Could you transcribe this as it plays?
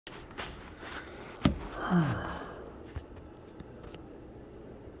Good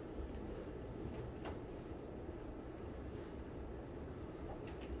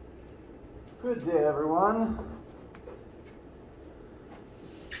day, everyone.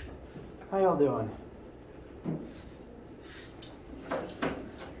 How y'all doing? Okay,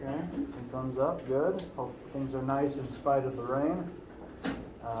 some thumbs up, good. Hope things are nice in spite of the rain.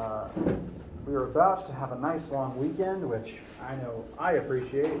 We are about to have a nice long weekend, which I know I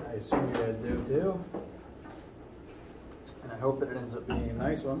appreciate. I assume you guys do too. And I hope that it ends up being a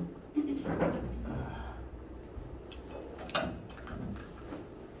nice one.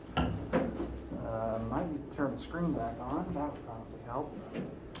 Might need to turn the screen back on. That would probably help.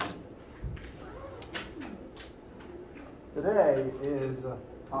 Today is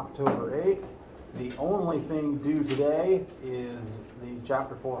October 8th. The only thing due today is the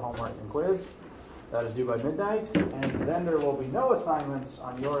Chapter 4 homework and quiz. That is due by midnight, and then there will be no assignments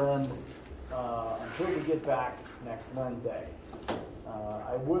on your end until we get back next Wednesday.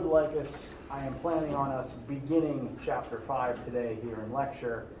 I am planning on us beginning Chapter 5 today here in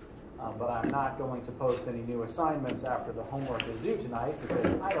lecture, but I'm not going to post any new assignments after the homework is due tonight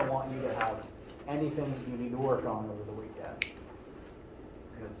because I don't want you to have anything you need to work on over the weekend.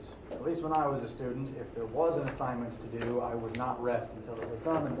 Because at least when I was a student, if there was an assignment to do, I would not rest until it was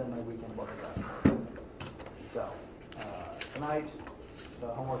done, and then my weekend wasn't done. So, tonight, the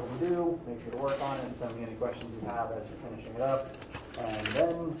homework will be due. Make sure to work on it and send me any questions you have as you're finishing it up. And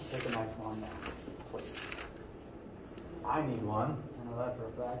then take a nice long nap, please. I need one. I know that for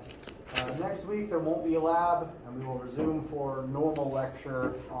a fact. Next week, there won't be a lab, and we will resume for normal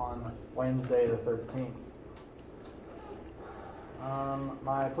lecture on Wednesday the 13th.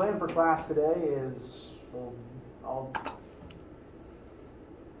 My plan for class today is, well, as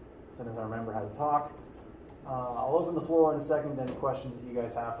soon as I remember how to talk, I'll open the floor in a second to any questions that you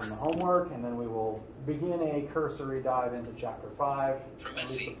guys have from the homework, and then we will begin a cursory dive into Chapter 5. From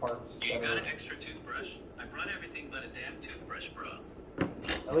SC, you got an extra toothbrush? I brought everything but a damn toothbrush, bro.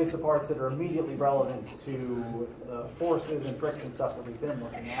 At least the parts that are immediately relevant to the forces and friction stuff that we've been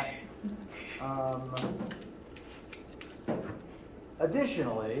looking at.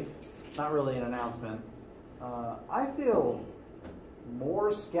 Additionally, not really an announcement, I feel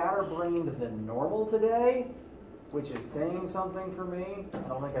more scatterbrained than normal today, which is saying something for me. I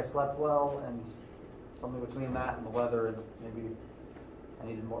don't think I slept well, and something between that and the weather, and maybe I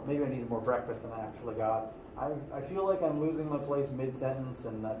needed more breakfast than I actually got. I feel like I'm losing my place mid-sentence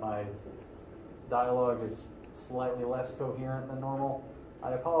and that my dialogue is slightly less coherent than normal.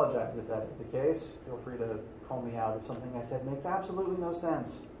 I apologize if that is the case. Feel free to call me out if something I said makes absolutely no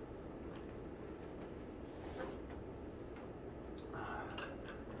sense.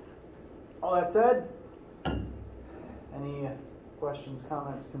 All that said, any questions,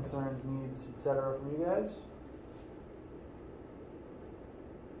 comments, concerns, needs, etc. from you guys?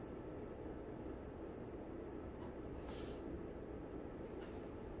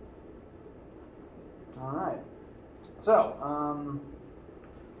 All right. So,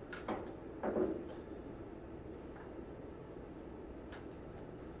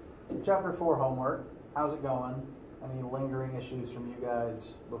 Chapter 4 homework, how's it going? Any lingering issues from you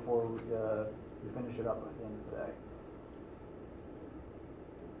guys before we finish it up at the end of today?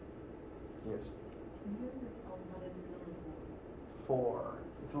 Yes. 4.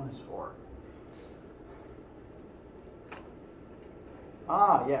 Which one is 4?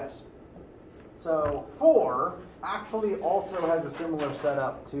 Ah, yes. So 4 actually also has a similar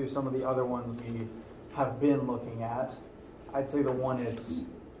setup to some of the other ones we have been looking at. I'd say the one it's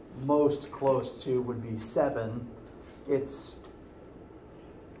most close to would be 7. It's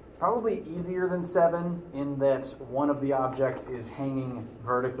probably easier than 7 in that one of the objects is hanging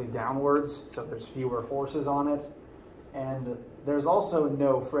vertically downwards, so there's fewer forces on it. And there's also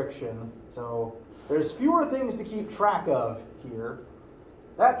no friction, so there's fewer things to keep track of here.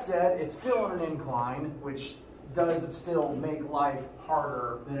 That said, it's still on an incline, which does still make life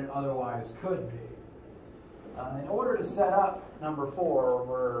harder than it otherwise could be. In order to set up number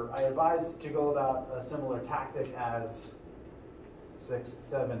 4, I advise to go about a similar tactic as 6,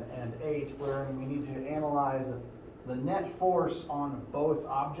 7, and 8, wherein we need to analyze the net force on both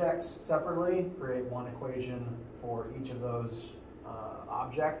objects separately, create one equation for each of those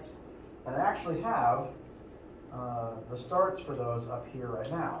objects. And I actually have the starts for those up here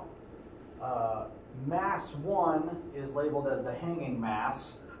right now. Mass 1 is labeled as the hanging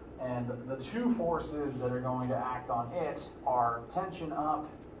mass, and the two forces that are going to act on it are tension up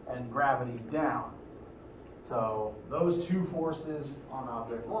and gravity down. So those two forces on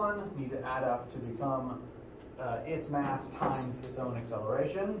object 1 need to add up to become its mass times its own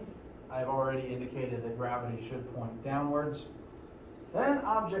acceleration. I've already indicated that gravity should point downwards. Then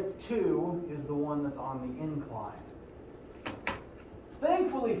object 2 is the one that's on the incline.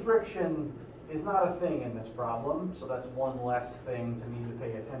 Thankfully, friction is not a thing in this problem, so that's one less thing to need to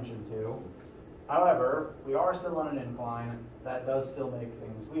pay attention to. However, we are still on an incline. That does still make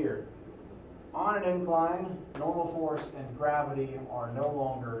things weird. On an incline, normal force and gravity are no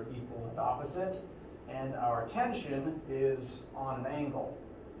longer equal and opposite, and our tension is on an angle.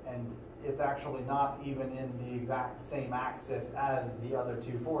 And it's actually not even in the exact same axis as the other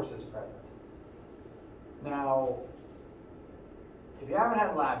two forces present. Now, if you haven't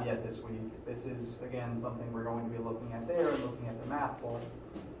had lab yet this week, this is, again, something we're going to be looking at there and looking at the math book.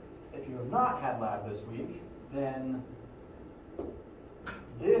 If you have not had lab this week, then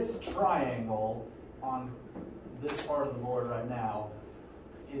this triangle on this part of the board right now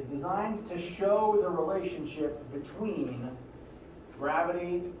is designed to show the relationship between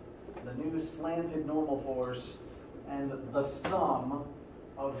gravity, the new slanted normal force, and the sum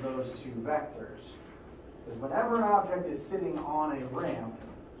of those two vectors. Because whenever an object is sitting on a ramp,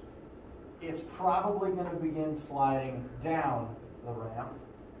 it's probably going to begin sliding down the ramp,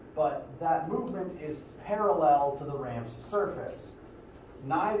 but that movement is parallel to the ramp's surface.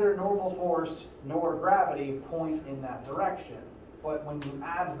 Neither normal force nor gravity point in that direction, but when you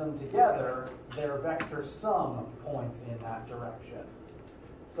add them together, their vector sum points in that direction.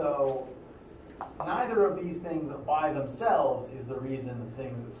 So neither of these things by themselves is the reason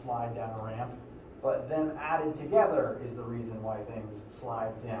things slide down a ramp, but them added together is the reason why things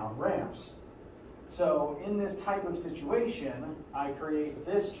slide down ramps. So in this type of situation, I create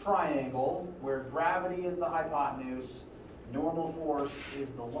this triangle where gravity is the hypotenuse, normal force is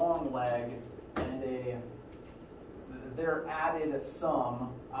the long leg, and their added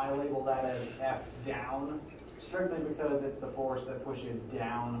sum, I label that as F down, strictly because it's the force that pushes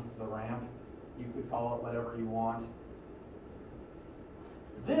down the ramp. You could call it whatever you want.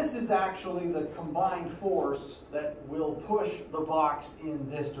 This is actually the combined force that will push the box in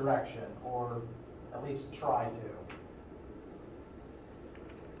this direction, or at least try to.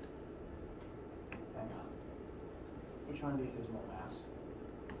 Hang on. Which one of these is more mass?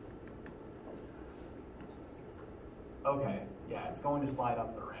 Okay, yeah, it's going to slide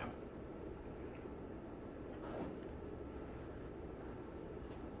up the ramp.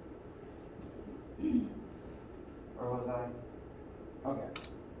 Or was I? Okay.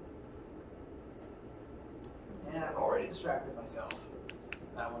 And I've already distracted myself.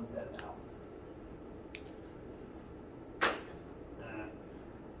 That one's dead now. I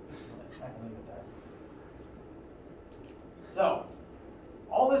can leave it there. So,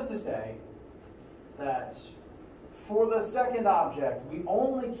 all this to say that for the second object, we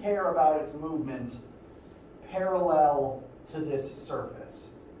only care about its movement parallel to this surface.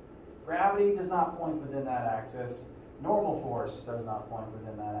 Gravity does not point within that axis. Normal force does not point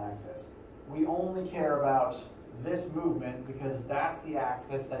within that axis. We only care about this movement because that's the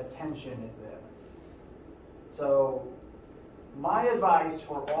axis that tension is in. So my advice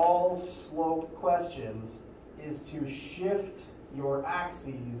for all slope questions is to shift your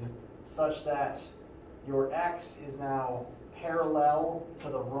axes such that your x is now parallel to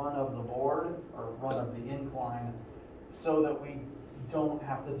the run of the board, or run of the incline, so that we don't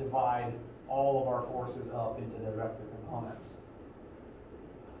have to divide all of our forces up into their vector components.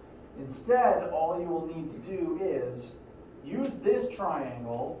 Instead, all you will need to do is use this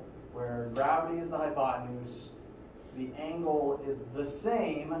triangle where gravity is the hypotenuse, the angle is the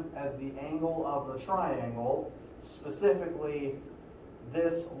same as the angle of the triangle, specifically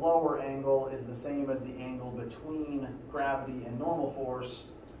this lower angle is the same as the angle between gravity and normal force,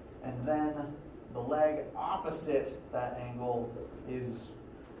 and then the leg opposite that angle is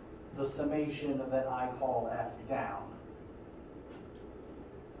the summation that I call F down.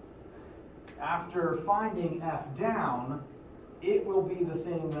 After finding F down, it will be the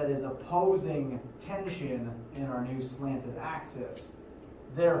thing that is opposing tension in our new slanted axis.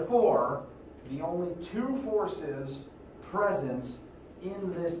 Therefore, the only two forces present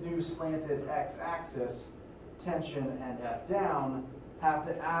in this new slanted x-axis, tension and F down, have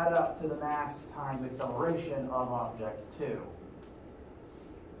to add up to the mass times acceleration of object 2.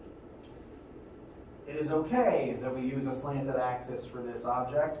 It is okay that we use a slanted axis for this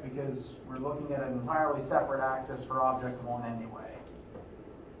object because we're looking at an entirely separate axis for object 1 anyway.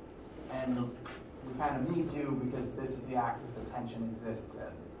 And we kind of need to because this is the axis that tension exists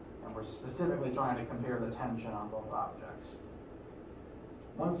in. And we're specifically trying to compare the tension on both objects.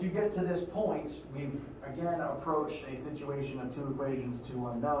 Once you get to this point, we've again approached a situation of two equations, two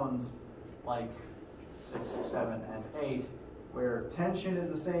unknowns, like 6, 7, and 8, where tension is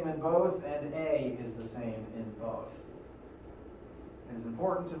the same in both and A is the same in both. It is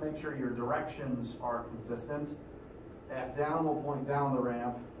important to make sure your directions are consistent. F down will point down the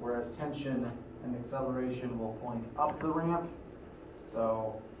ramp, whereas tension and acceleration will point up the ramp.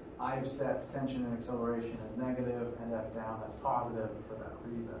 So I've set tension and acceleration as negative and F down as positive for that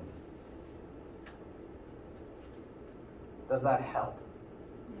reason. Does that help?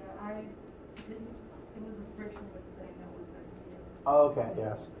 Yeah, I didn't, it was a frictionless thing that was messing me up. Okay,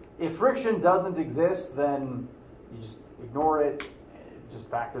 yes. If friction doesn't exist, then you just ignore it. It just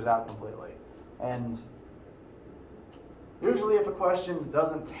factors out completely. And usually if a question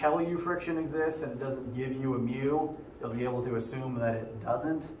doesn't tell you friction exists and it doesn't give you a mu, you'll be able to assume that it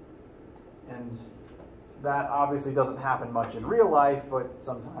doesn't. And that obviously doesn't happen much in real life, but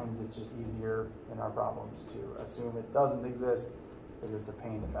sometimes it's just easier in our problems to assume it doesn't exist because it's a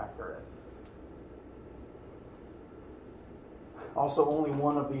pain to factor in. Also, only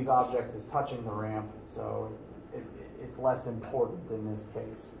one of these objects is touching the ramp, so it's less important in this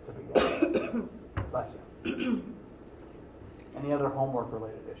case to begin with. Bless you. Any other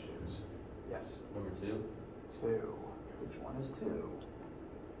homework-related issues? Yes? Number 2. 2. Which one is 2?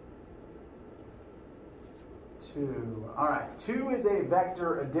 2. All right. 2 is a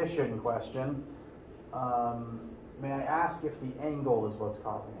vector addition question. May I ask if the angle is what's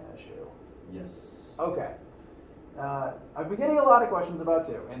causing an issue? Yes. Okay. I've been getting a lot of questions about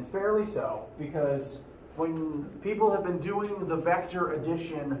 2, and fairly so, because when people have been doing the vector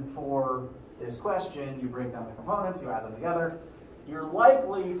addition for this question, you break down the components, you add them together, you're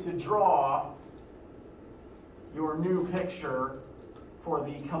likely to draw your new picture for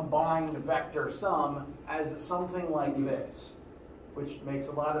the combined vector sum as something like this, which makes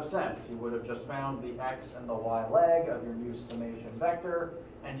a lot of sense. You would have just found the x and the y leg of your new summation vector,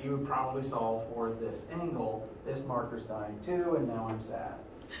 and you would probably solve for this angle. This marker's dying too, and now I'm sad.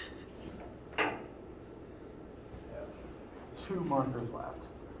 2 markers left.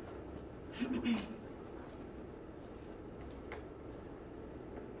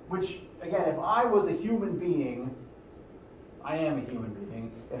 Which, again, if I was a human being, I am a human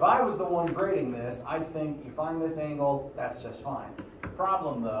being, if I was the one grading this, I'd think, you find this angle, that's just fine.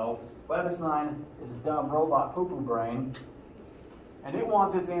 Problem though, WebAssign is a dumb robot poo-poo brain, and it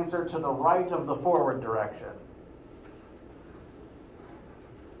wants its answer to the right of the forward direction.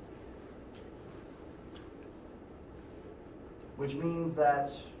 Which means that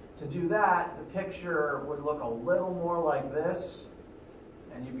to do that, the picture would look a little more like this,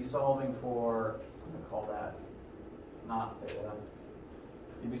 and you'd be solving for, I'm going to call that not theta.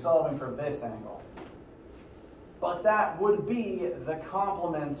 You'd be solving for this angle. But that would be the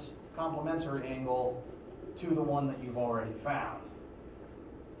complementary angle to the one that you've already found.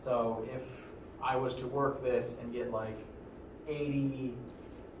 So if I was to work this and get like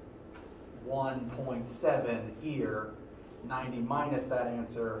 81.7 here, 90 minus that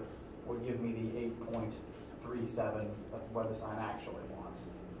answer would give me the 8.37 that WebAssign actually wants.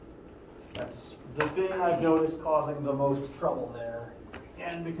 That's the thing I've noticed causing the most trouble there,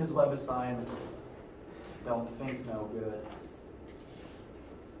 and because WebAssign don't think no good.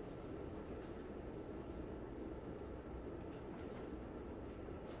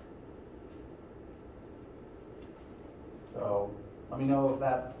 So let me know if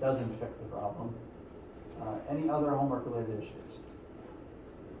that doesn't fix the problem. Any other homework-related issues?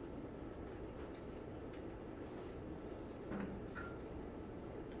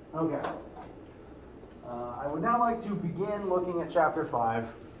 Okay. I would now like to begin looking at Chapter 5,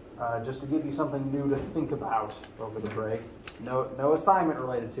 just to give you something new to think about over the break. No assignment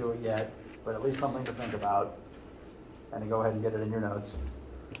related to it yet, but at least something to think about. And go ahead and get it in your notes.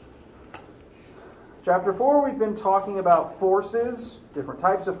 Chapter 4, we've been talking about forces, different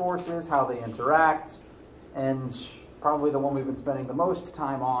types of forces, how they interact, and probably the one we've been spending the most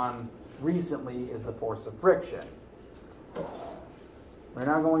time on recently is the force of friction. We're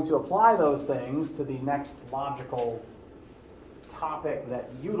now going to apply those things to the next logical topic that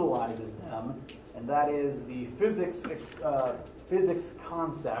utilizes them, and that is the physics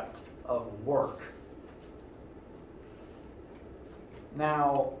concept of work.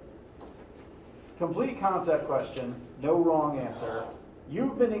 Now, complete concept question, no wrong answer.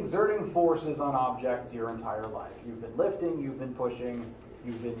 You've been exerting forces on objects your entire life. You've been lifting, you've been pushing,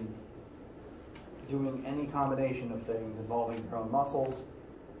 you've been doing any combination of things involving your own muscles.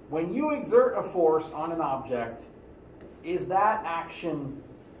 When you exert a force on an object, is that action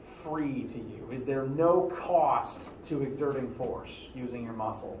free to you? Is there no cost to exerting force using your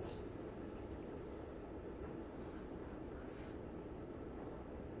muscles?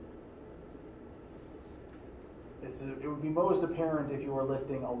 it would be most apparent if you were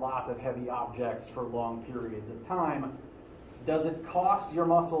lifting a lot of heavy objects for long periods of time. Does it cost your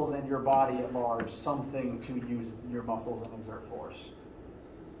muscles and your body at large something to use your muscles and exert force?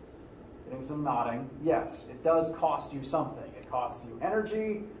 Getting some nodding. Yes, it does cost you something. It costs you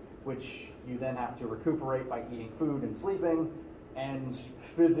energy, which you then have to recuperate by eating food and sleeping, and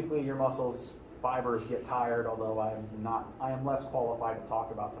physically your muscles fibers get tired, although I am less qualified to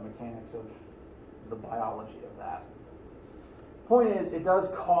talk about the mechanics of the biology of that. Point is, it does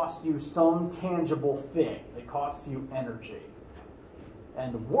cost you some tangible thing. It costs you energy.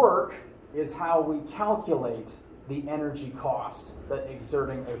 And work is how we calculate the energy cost that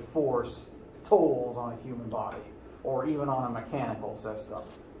exerting a force tolls on a human body, or even on a mechanical system.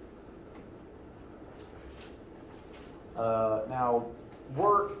 Now,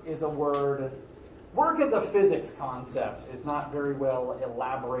 work is a physics concept. It's not very well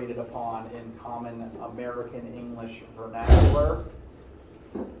elaborated upon in common American English vernacular.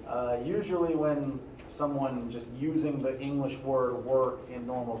 Usually when someone just using the English word work in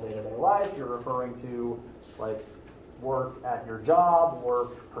normal day-to-day life, you're referring to like work at your job,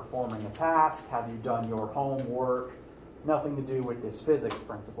 work performing a task, have you done your homework, nothing to do with this physics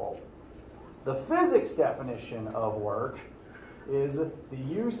principle. The physics definition of work is the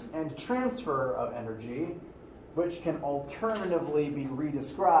use and transfer of energy, which can alternatively be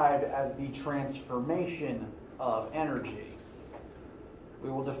redescribed as the transformation of energy. We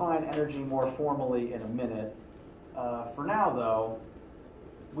will define energy more formally in a minute. For now, though,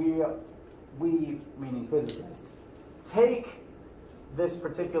 we, meaning physicists, take this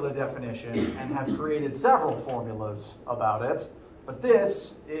particular definition and have created several formulas about it, but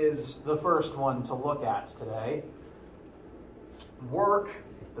this is the first one to look at today. Work,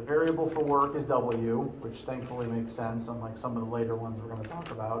 the variable for work is W, which thankfully makes sense, unlike some of the later ones we're going to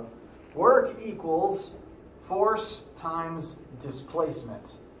talk about. Work equals force times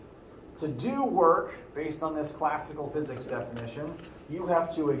displacement. To do work, based on this classical physics definition, you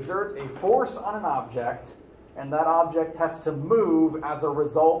have to exert a force on an object, and that object has to move as a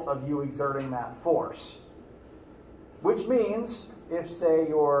result of you exerting that force. Which means, if, say,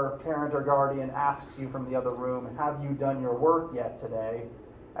 your parent or guardian asks you from the other room, have you done your work yet today?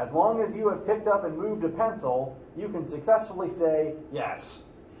 As long as you have picked up and moved a pencil, you can successfully say, yes.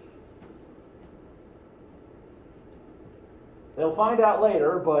 They'll find out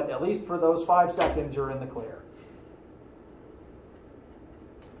later, but at least for those 5 seconds, you're in the clear.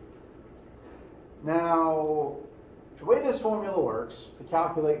 Now, the way this formula works to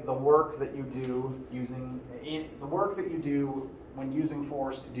calculate the work that you do when using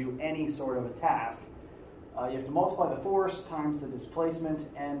force to do any sort of a task, you have to multiply the force times the displacement,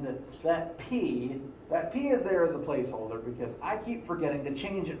 and that P is there as a placeholder because I keep forgetting to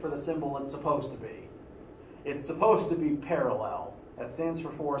change it for the symbol it's supposed to be. It's supposed to be parallel. That stands for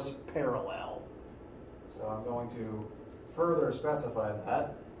force parallel. So I'm going to further specify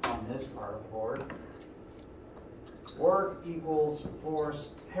that on this part of the board. Work equals force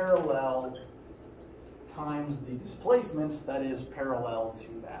parallel times the displacement that is parallel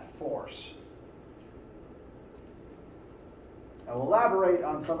to that force. I will elaborate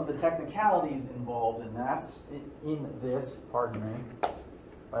on some of the technicalities involved in this,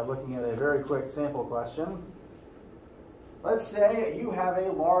 by looking at a very quick sample question. Let's say you have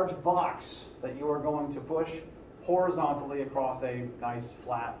a large box that you are going to push horizontally across a nice,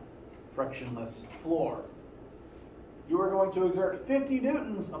 flat, frictionless floor. You are going to exert 50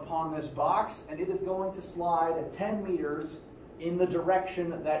 newtons upon this box, and it is going to slide at 10 meters in the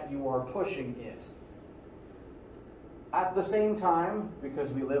direction that you are pushing it. At the same time,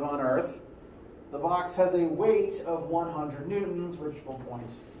 because we live on Earth, the box has a weight of 100 newtons, which will point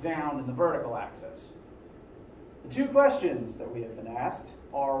down in the vertical axis. The 2 questions that we have been asked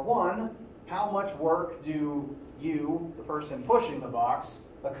are, 1, how much work do you, the person pushing the box,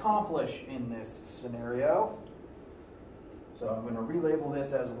 accomplish in this scenario? So I'm going to relabel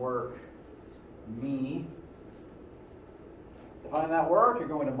this as work me. To find that work, you're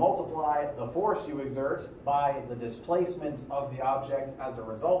going to multiply the force you exert by the displacement of the object as a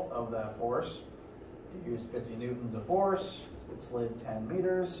result of that force. You use 50 newtons of force, it slid 10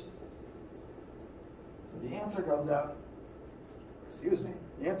 meters. So the answer comes out,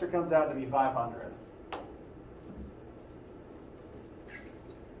 the answer comes out to be 500.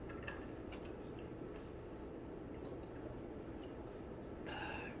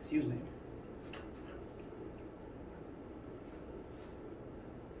 Excuse me.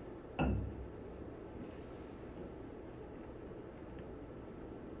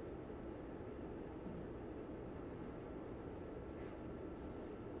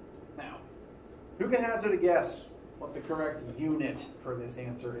 Now, who can hazard a guess what the correct unit for this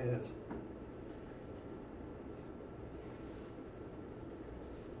answer is.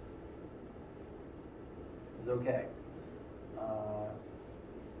 It's okay.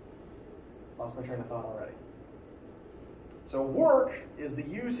 Lost my train of thought already. So work is the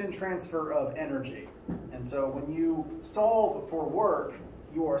use and transfer of energy. And so when you solve for work,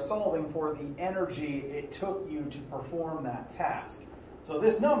 you are solving for the energy it took you to perform that task. So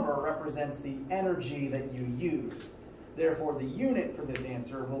this number represents the energy that you used. Therefore, the unit for this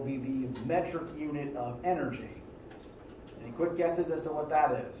answer will be the metric unit of energy. Any quick guesses as to what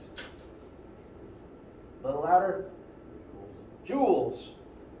that is? A little louder? Joules.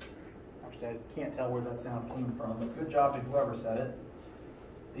 Actually, I can't tell where that sound came from, but good job to whoever said it.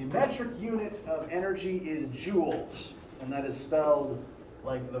 The metric unit of energy is joules, and that is spelled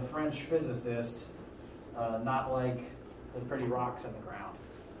like the French physicist, not like the pretty rocks in the ground.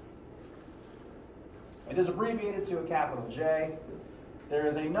 It is abbreviated to a capital J. There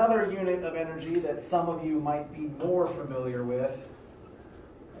is another unit of energy that some of you might be more familiar with,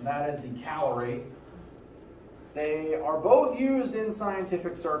 and that is the calorie. They are both used in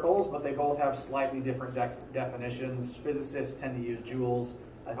scientific circles, but they both have slightly different definitions. Physicists tend to use joules.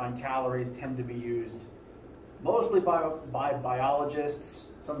 I find calories tend to be used mostly by biologists.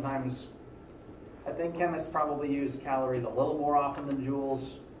 Sometimes, I think chemists probably use calories a little more often than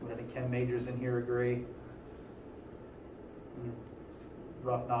joules. Would any chem majors in here agree?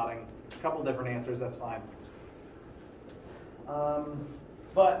 Rough nodding. A couple different answers, that's fine.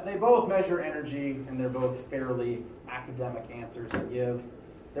 But they both measure energy, and they're both fairly academic answers to give.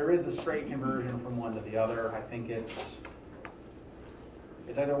 There is a straight conversion from one to the other. I think it's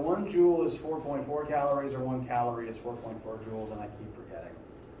either 1 joule is 4.4 calories or 1 calorie is 4.4 joules, and I keep forgetting.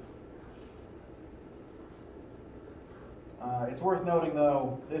 It's worth noting,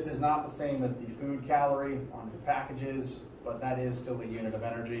 though, this is not the same as the food calorie on the packages, but that is still a unit of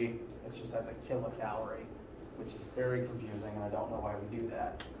energy. It's just that's a kilocalorie, which is very confusing, and I don't know why we do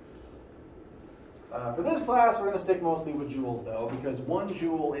that. For this class, we're going to stick mostly with joules, though, because 1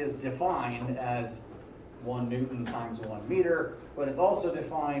 joule is defined as 1 Newton times 1 meter, but it's also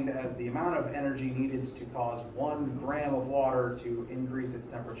defined as the amount of energy needed to cause 1 gram of water to increase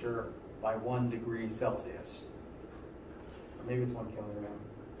its temperature by 1 degree Celsius. Or maybe it's 1 kilogram.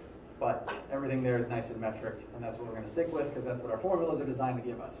 But everything there is nice and metric, and that's what we're going to stick with, because that's what our formulas are designed to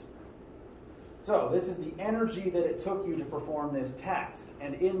give us. So this is the energy that it took you to perform this task.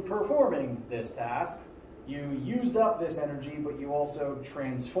 And in performing this task, you used up this energy, but you also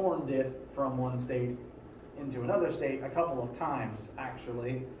transformed it from one state into another state a couple of times,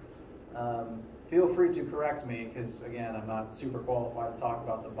 actually. Feel free to correct me, because again, I'm not super qualified to talk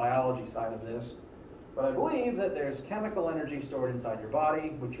about the biology side of this. But I believe that there's chemical energy stored inside your body,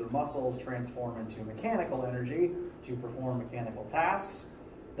 which your muscles transform into mechanical energy to perform mechanical tasks.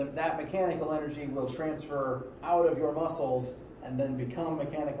 That mechanical energy will transfer out of your muscles and then become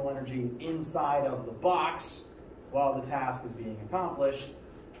mechanical energy inside of the box while the task is being accomplished.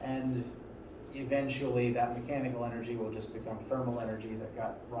 And eventually that mechanical energy will just become thermal energy that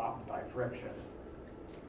got robbed by friction.